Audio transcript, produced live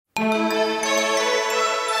The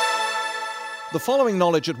following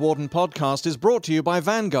Knowledge at Wharton podcast is brought to you by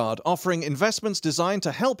Vanguard, offering investments designed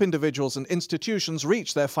to help individuals and institutions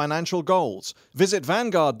reach their financial goals. Visit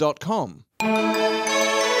Vanguard.com.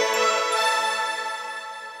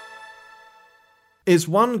 Is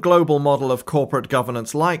one global model of corporate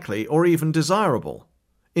governance likely or even desirable?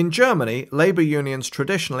 In Germany, labor unions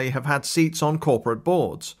traditionally have had seats on corporate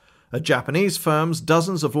boards. At Japanese firms,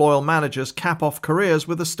 dozens of loyal managers cap off careers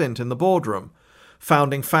with a stint in the boardroom.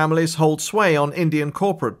 Founding families hold sway on Indian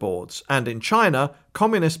corporate boards, and in China,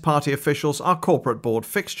 Communist Party officials are corporate board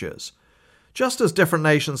fixtures. Just as different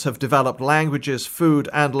nations have developed languages, food,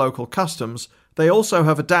 and local customs, they also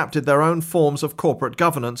have adapted their own forms of corporate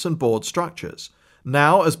governance and board structures.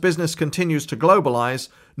 Now, as business continues to globalize,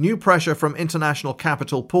 new pressure from international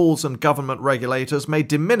capital pools and government regulators may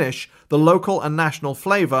diminish the local and national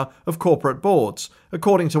flavor of corporate boards,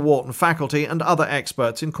 according to Wharton faculty and other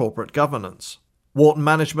experts in corporate governance. Wharton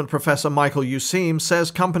management professor Michael Useem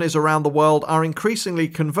says companies around the world are increasingly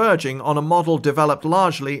converging on a model developed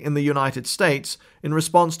largely in the United States in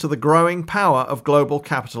response to the growing power of global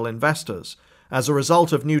capital investors. As a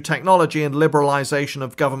result of new technology and liberalization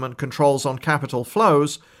of government controls on capital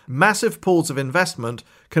flows, massive pools of investment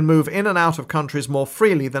can move in and out of countries more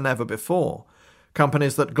freely than ever before.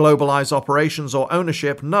 Companies that globalize operations or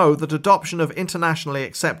ownership know that adoption of internationally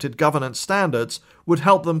accepted governance standards would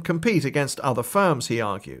help them compete against other firms, he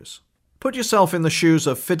argues. Put yourself in the shoes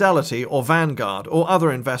of Fidelity or Vanguard or other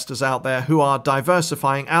investors out there who are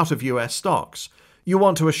diversifying out of US stocks. You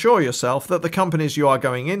want to assure yourself that the companies you are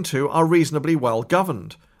going into are reasonably well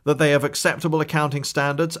governed, that they have acceptable accounting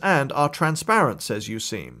standards and are transparent, says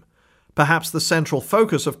Useem. Perhaps the central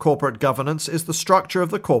focus of corporate governance is the structure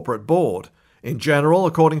of the corporate board. In general,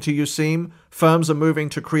 according to Useem, firms are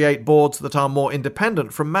moving to create boards that are more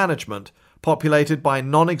independent from management, populated by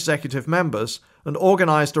non-executive members, and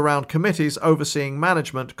organized around committees overseeing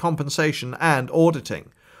management, compensation, and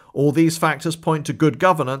auditing. All these factors point to good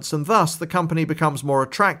governance, and thus the company becomes more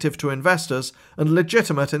attractive to investors and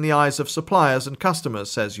legitimate in the eyes of suppliers and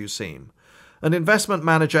customers, says Useem. An investment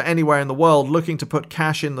manager anywhere in the world looking to put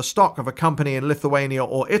cash in the stock of a company in Lithuania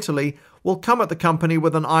or Italy will come at the company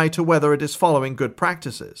with an eye to whether it is following good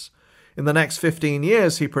practices. In the next 15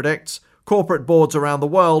 years, he predicts, corporate boards around the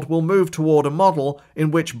world will move toward a model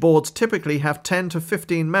in which boards typically have 10 to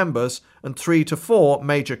 15 members and 3 to 4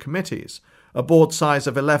 major committees. A board size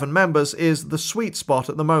of 11 members is the sweet spot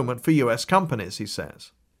at the moment for US companies, he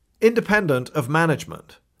says. Independent of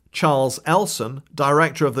management. Charles Elson,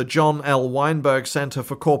 director of the John L. Weinberg Center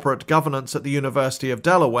for Corporate Governance at the University of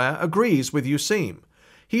Delaware, agrees with Useem.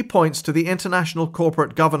 He points to the International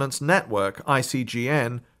Corporate Governance Network,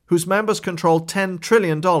 ICGN, whose members control $10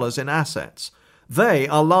 trillion in assets. They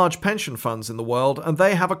are large pension funds in the world, and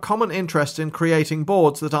they have a common interest in creating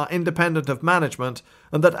boards that are independent of management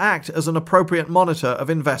and that act as an appropriate monitor of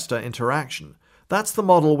investor interaction. That's the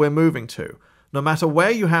model we're moving to. No matter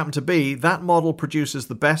where you happen to be, that model produces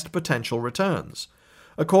the best potential returns.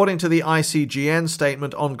 According to the ICGN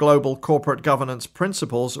Statement on Global Corporate Governance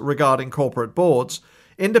Principles regarding corporate boards,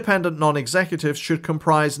 independent non-executives should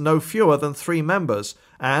comprise no fewer than 3 members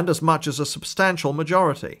and as much as a substantial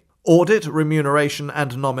majority. Audit, remuneration,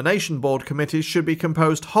 and nomination board committees should be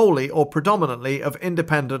composed wholly or predominantly of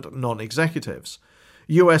independent non-executives.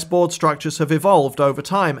 US board structures have evolved over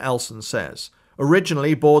time, Elson says.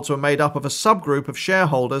 Originally, boards were made up of a subgroup of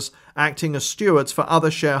shareholders acting as stewards for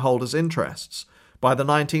other shareholders' interests. By the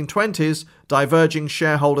 1920s, diverging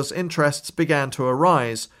shareholders' interests began to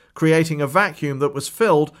arise, creating a vacuum that was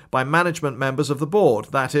filled by management members of the board,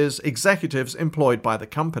 that is, executives employed by the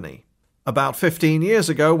company. About 15 years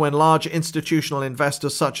ago, when large institutional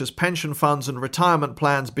investors such as pension funds and retirement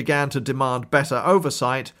plans began to demand better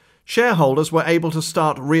oversight, shareholders were able to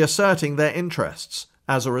start reasserting their interests.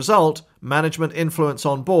 As a result, management influence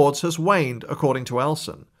on boards has waned, according to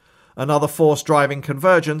Elson. Another force driving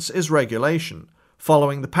convergence is regulation.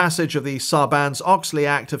 Following the passage of the Sarbanes-Oxley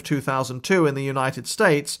Act of 2002 in the United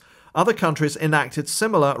States, other countries enacted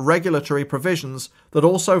similar regulatory provisions that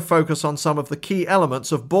also focus on some of the key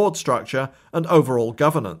elements of board structure and overall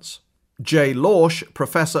governance. Jay Lorsch,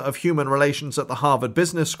 professor of human relations at the Harvard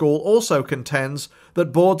Business School, also contends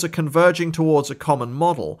that boards are converging towards a common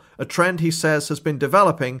model, a trend he says has been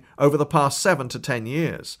developing over the past 7 to 10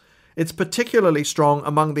 years. It's particularly strong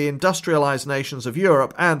among the industrialized nations of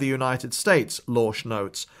Europe and the United States, Lorsch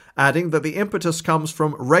notes, adding that the impetus comes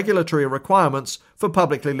from regulatory requirements for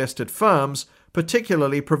publicly listed firms,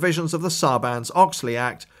 particularly provisions of the Sarbanes-Oxley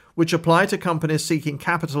Act, which apply to companies seeking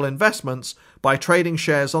capital investments by trading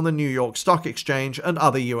shares on the New York Stock Exchange and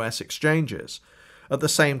other U.S. exchanges. At the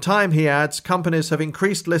same time, he adds, companies have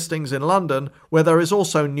increased listings in London, where there is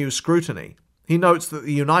also new scrutiny. He notes that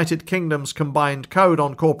the United Kingdom's Combined Code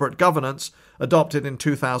on Corporate Governance, adopted in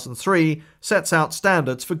 2003, sets out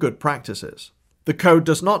standards for good practices. The code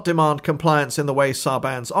does not demand compliance in the way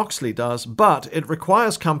Sarbanes-Oxley does, but it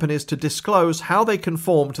requires companies to disclose how they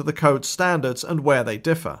conform to the code's standards and where they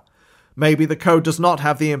differ. Maybe the code does not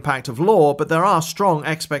have the impact of law, but there are strong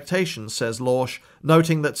expectations, says Lorsch,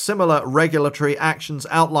 noting that similar regulatory actions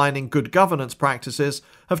outlining good governance practices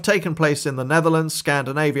have taken place in the Netherlands,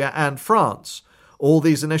 Scandinavia, and France. All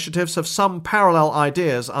these initiatives have some parallel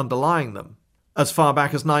ideas underlying them. As far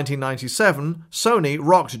back as 1997, Sony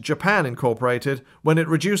rocked Japan Incorporated when it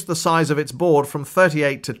reduced the size of its board from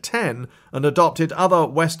 38 to 10 and adopted other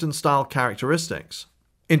Western-style characteristics.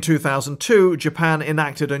 In 2002, Japan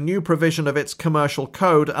enacted a new provision of its commercial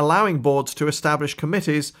code allowing boards to establish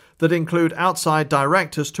committees that include outside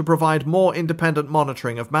directors to provide more independent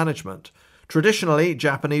monitoring of management. Traditionally,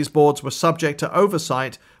 Japanese boards were subject to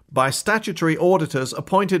oversight by statutory auditors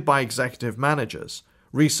appointed by executive managers.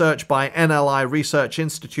 Research by NLI Research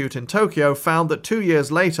Institute in Tokyo found that 2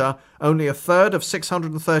 years later, only a third of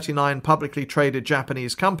 639 publicly traded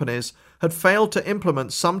Japanese companies had failed to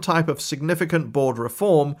implement some type of significant board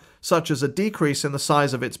reform, such as a decrease in the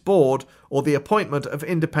size of its board or the appointment of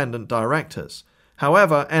independent directors.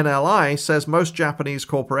 However, NLI says most Japanese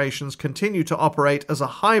corporations continue to operate as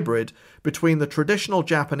a hybrid between the traditional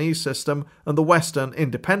Japanese system and the Western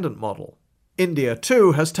independent model. India,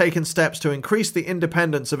 too, has taken steps to increase the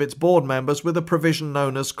independence of its board members with a provision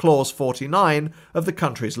known as Clause 49 of the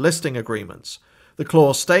country's listing agreements. The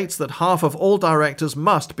clause states that half of all directors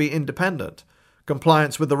must be independent.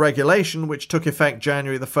 Compliance with the regulation, which took effect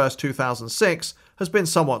January 1, 2006, has been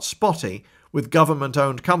somewhat spotty, with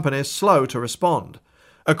government-owned companies slow to respond.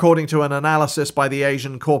 According to an analysis by the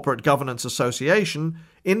Asian Corporate Governance Association,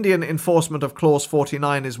 Indian enforcement of Clause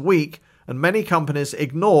 49 is weak, and many companies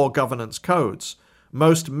ignore governance codes.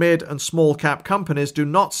 Most mid- and small-cap companies do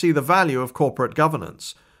not see the value of corporate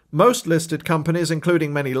governance. Most listed companies,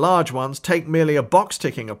 including many large ones, take merely a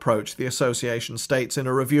box-ticking approach, the association states in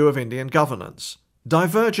a review of Indian governance.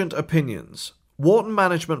 Divergent opinions. Wharton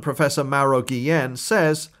management professor Mauro Guillen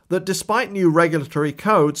says that despite new regulatory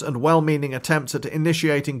codes and well-meaning attempts at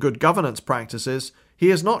initiating good governance practices, he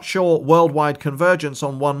is not sure worldwide convergence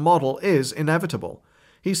on one model is inevitable.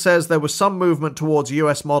 He says there was some movement towards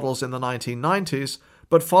US models in the 1990s,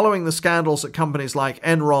 but following the scandals at companies like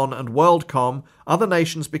Enron and WorldCom, other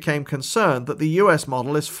nations became concerned that the US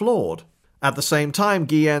model is flawed. At the same time,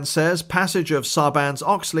 Guillen says passage of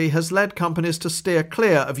Sarbanes-Oxley has led companies to steer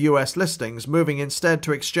clear of US listings, moving instead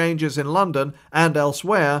to exchanges in London and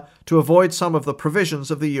elsewhere to avoid some of the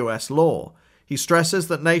provisions of the US law. He stresses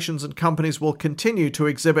that nations and companies will continue to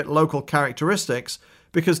exhibit local characteristics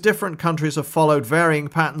because different countries have followed varying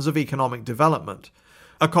patterns of economic development.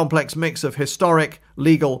 A complex mix of historic,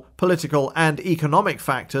 legal, political, and economic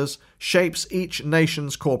factors shapes each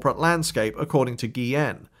nation's corporate landscape, according to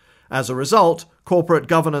Guillen. As a result, corporate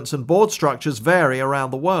governance and board structures vary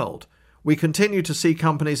around the world. We continue to see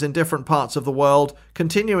companies in different parts of the world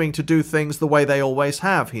continuing to do things the way they always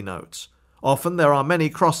have, he notes. Often there are many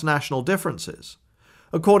cross-national differences.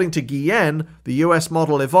 According to Guillen, the US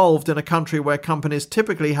model evolved in a country where companies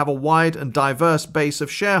typically have a wide and diverse base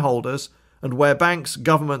of shareholders and where banks,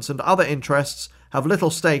 governments, and other interests have little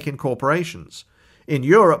stake in corporations. In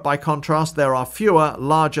Europe, by contrast, there are fewer,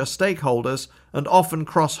 larger stakeholders and often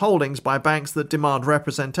cross-holdings by banks that demand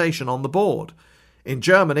representation on the board. In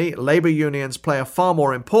Germany, labor unions play a far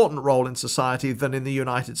more important role in society than in the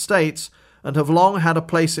United States and have long had a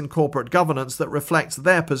place in corporate governance that reflects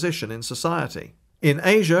their position in society. In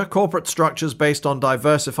Asia, corporate structures based on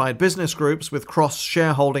diversified business groups with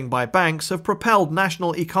cross-shareholding by banks have propelled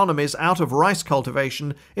national economies out of rice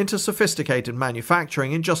cultivation into sophisticated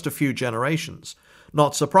manufacturing in just a few generations.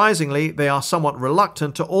 Not surprisingly, they are somewhat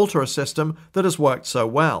reluctant to alter a system that has worked so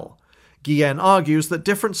well. Guillen argues that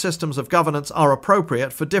different systems of governance are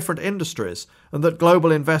appropriate for different industries, and that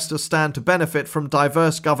global investors stand to benefit from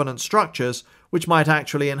diverse governance structures which might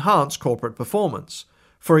actually enhance corporate performance.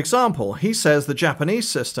 For example, he says the Japanese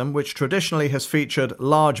system, which traditionally has featured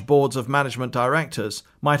large boards of management directors,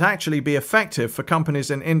 might actually be effective for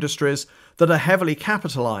companies in industries that are heavily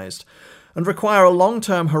capitalized and require a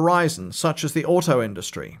long-term horizon, such as the auto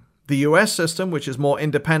industry. The US system, which is more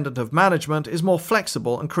independent of management, is more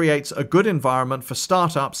flexible and creates a good environment for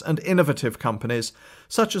startups and innovative companies,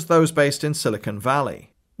 such as those based in Silicon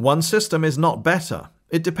Valley. One system is not better.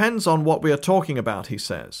 It depends on what we are talking about, he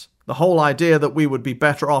says. The whole idea that we would be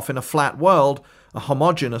better off in a flat world, a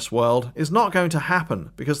homogeneous world, is not going to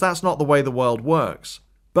happen because that's not the way the world works.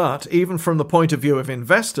 But even from the point of view of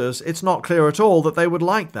investors, it's not clear at all that they would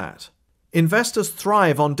like that. Investors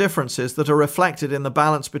thrive on differences that are reflected in the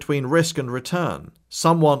balance between risk and return.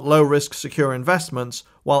 Some want low-risk secure investments,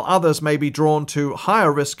 while others may be drawn to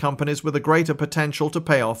higher-risk companies with a greater potential to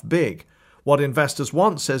pay off big. What investors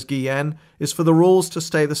want, says Guillen, is for the rules to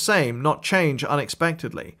stay the same, not change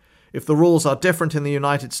unexpectedly. If the rules are different in the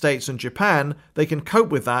United States and Japan, they can cope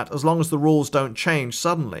with that as long as the rules don't change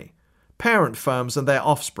suddenly. Parent firms and their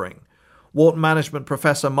offspring. Wharton Management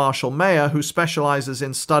professor Marshall Mayer, who specializes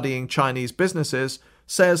in studying Chinese businesses,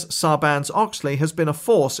 says Sarbanes-Oxley has been a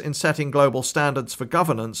force in setting global standards for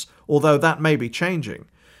governance, although that may be changing.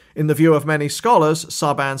 In the view of many scholars,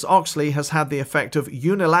 Sarbanes-Oxley has had the effect of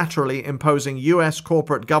unilaterally imposing US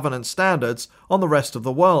corporate governance standards on the rest of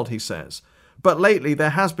the world, he says. But lately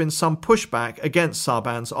there has been some pushback against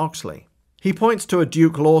Sarbanes-Oxley. He points to a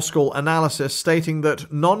Duke Law School analysis stating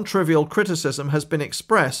that non-trivial criticism has been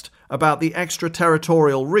expressed about the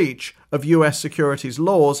extraterritorial reach of US securities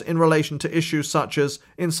laws in relation to issues such as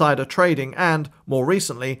insider trading and, more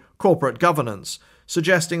recently, corporate governance,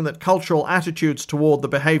 suggesting that cultural attitudes toward the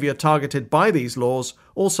behavior targeted by these laws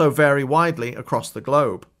also vary widely across the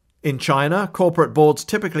globe. In China, corporate boards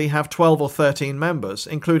typically have 12 or 13 members,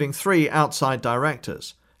 including 3 outside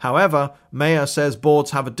directors. However, Mayer says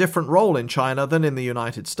boards have a different role in China than in the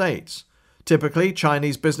United States. Typically,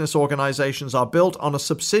 Chinese business organizations are built on a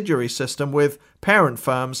subsidiary system with parent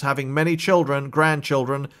firms having many children,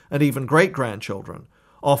 grandchildren, and even great-grandchildren.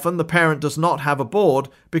 Often, the parent does not have a board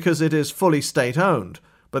because it is fully state-owned,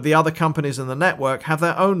 but the other companies in the network have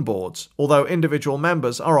their own boards, although individual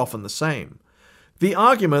members are often the same. The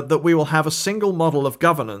argument that we will have a single model of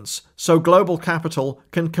governance, so global capital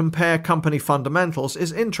can compare company fundamentals,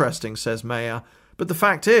 is interesting, says Mayer, but the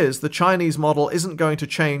fact is the Chinese model isn't going to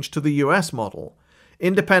change to the US model.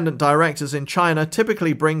 Independent directors in China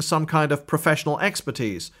typically bring some kind of professional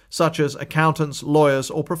expertise, such as accountants,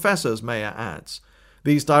 lawyers, or professors, Mayer adds.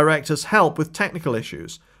 These directors help with technical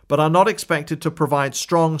issues, but are not expected to provide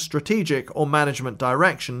strong strategic or management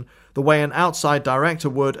direction the way an outside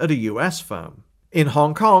director would at a US firm. In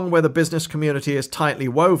Hong Kong, where the business community is tightly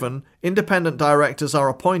woven, independent directors are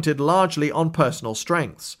appointed largely on personal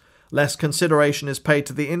strengths. Less consideration is paid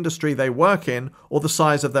to the industry they work in or the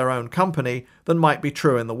size of their own company than might be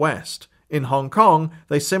true in the West. In Hong Kong,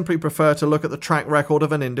 they simply prefer to look at the track record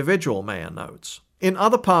of an individual, Mayer notes. In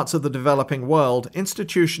other parts of the developing world,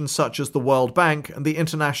 institutions such as the World Bank and the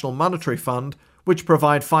International Monetary Fund, which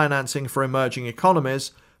provide financing for emerging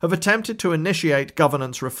economies, have attempted to initiate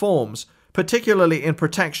governance reforms, particularly in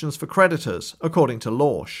protections for creditors, according to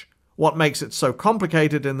Lorsch. What makes it so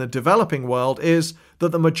complicated in the developing world is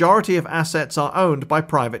that the majority of assets are owned by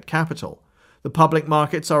private capital. The public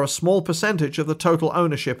markets are a small percentage of the total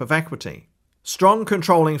ownership of equity. Strong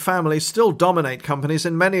controlling families still dominate companies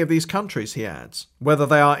in many of these countries, he adds. Whether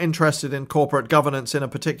they are interested in corporate governance in a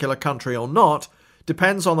particular country or not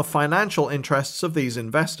depends on the financial interests of these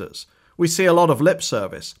investors. We see a lot of lip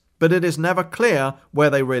service, but it is never clear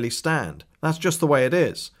where they really stand. That's just the way it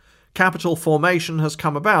is. Capital formation has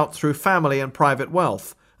come about through family and private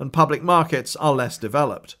wealth, and public markets are less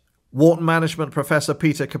developed. Wharton Management professor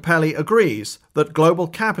Peter Capelli agrees that global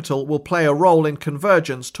capital will play a role in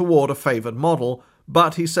convergence toward a favoured model,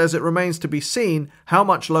 but he says it remains to be seen how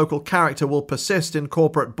much local character will persist in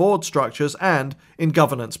corporate board structures and in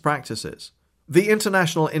governance practices. The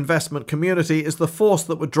international investment community is the force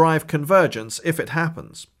that would drive convergence if it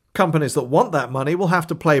happens. Companies that want that money will have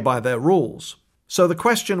to play by their rules. So the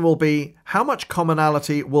question will be, how much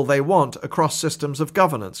commonality will they want across systems of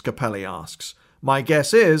governance, Capelli asks. My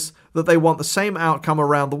guess is that they want the same outcome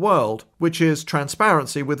around the world, which is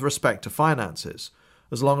transparency with respect to finances.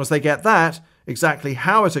 As long as they get that, exactly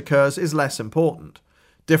how it occurs is less important.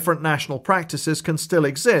 Different national practices can still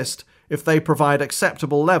exist if they provide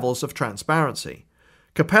acceptable levels of transparency.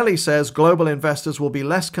 Capelli says global investors will be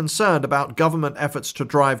less concerned about government efforts to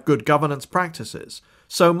drive good governance practices.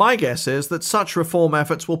 So my guess is that such reform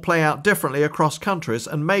efforts will play out differently across countries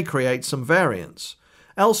and may create some variance.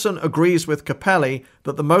 Elson agrees with Capelli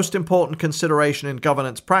that the most important consideration in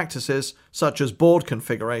governance practices, such as board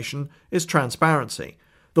configuration, is transparency.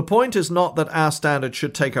 The point is not that our standard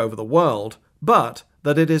should take over the world, but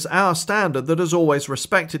that it is our standard that has always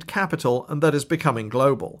respected capital and that is becoming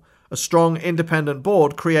global. A strong independent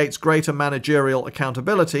board creates greater managerial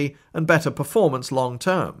accountability and better performance long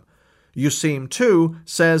term. Useem, too,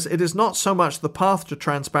 says it is not so much the path to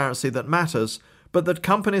transparency that matters, but that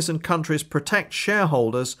companies and countries protect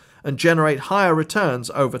shareholders and generate higher returns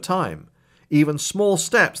over time. Even small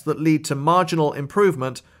steps that lead to marginal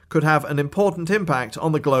improvement could have an important impact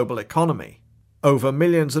on the global economy. Over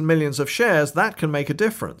millions and millions of shares, that can make a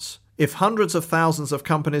difference. If hundreds of thousands of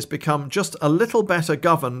companies become just a little better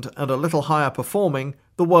governed and a little higher performing,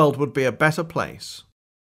 the world would be a better place.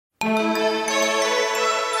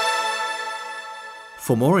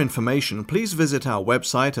 For more information, please visit our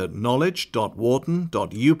website at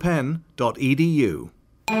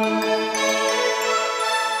knowledge.wharton.upenn.edu.